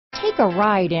Take a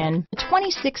ride in the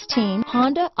 2016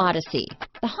 Honda Odyssey.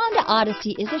 The Honda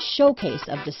Odyssey is a showcase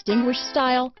of distinguished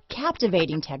style,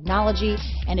 captivating technology,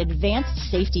 and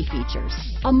advanced safety features.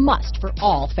 A must for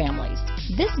all families.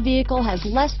 This vehicle has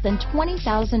less than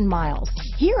 20,000 miles.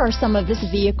 Here are some of this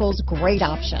vehicle's great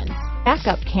options: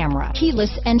 backup camera,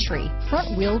 keyless entry,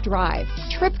 front wheel drive,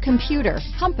 trip computer,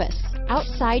 compass,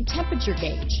 outside temperature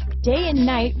gauge, day and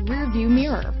night rear view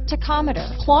mirror,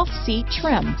 tachometer, cloth seat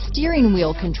trim, steering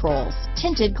wheel controls,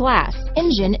 tinted glass,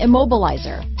 engine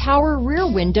immobilizer, power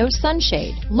rear window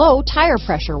sunshade, low tire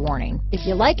pressure warning. If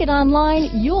you like it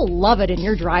online, you'll love it in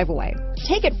your driveway.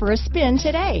 Take it for a spin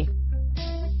today.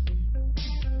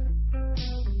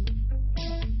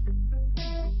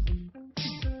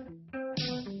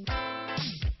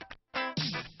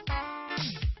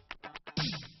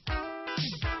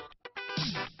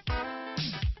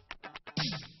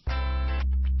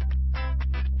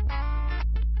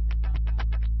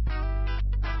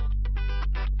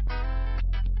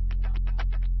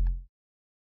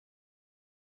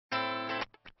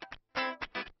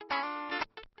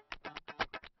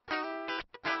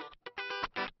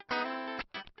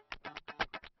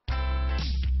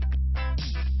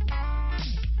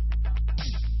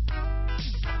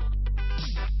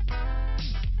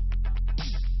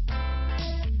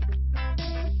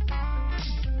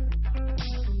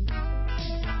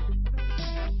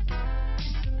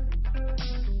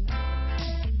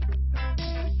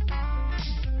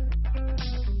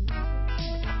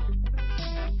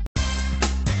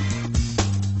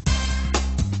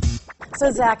 So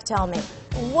Zach, tell me,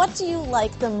 what do you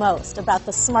like the most about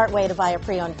the smart way to buy a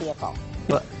pre-owned vehicle?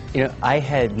 Well, I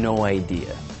had no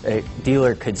idea a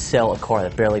dealer could sell a car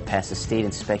that barely passed the state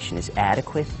inspection as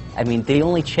adequate. I mean, they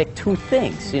only check two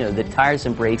things. The tires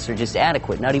and brakes are just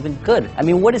adequate, not even good. I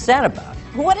mean, what is that about?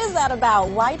 What is that about?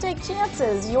 Why take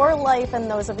chances? Your life and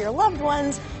those of your loved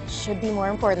ones should be more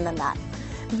important than that.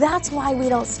 That's why we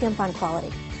don't skimp on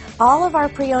quality. All of our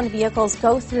pre-owned vehicles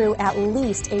go through at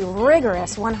least a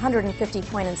rigorous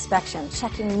 150-point inspection,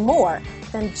 checking more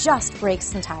than just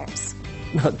brakes and tires.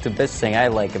 The best thing I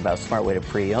like about Smart Way to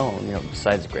Pre-Own,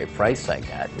 besides the great price I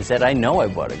got, is that I know I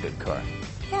bought a good car.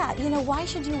 Yeah, why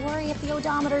should you worry if the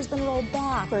odometer's been rolled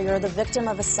back, or you're the victim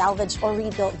of a salvaged or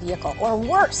rebuilt vehicle, or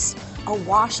worse, a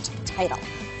washed title?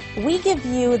 We give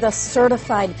you the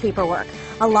certified paperwork,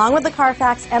 along with the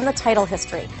CARFAX and the title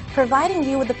history, providing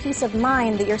you with the peace of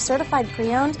mind that your certified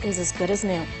pre-owned is as good as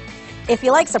new. If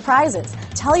you like surprises,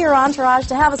 tell your entourage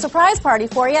to have a surprise party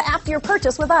for you after your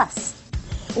purchase with us.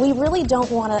 We really don't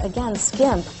want to, again,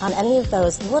 skimp on any of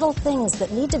those little things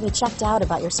that need to be checked out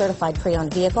about your certified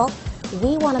pre-owned vehicle.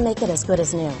 We want to make it as good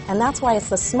as new, and that's why it's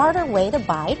the smarter way to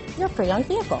buy your pre-owned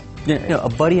vehicle. A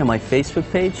buddy on my Facebook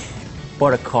page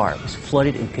bought a car, was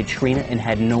flooded in Katrina, and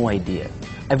had no idea.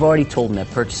 I've already told him that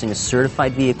purchasing a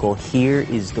certified vehicle here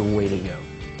is the way to go.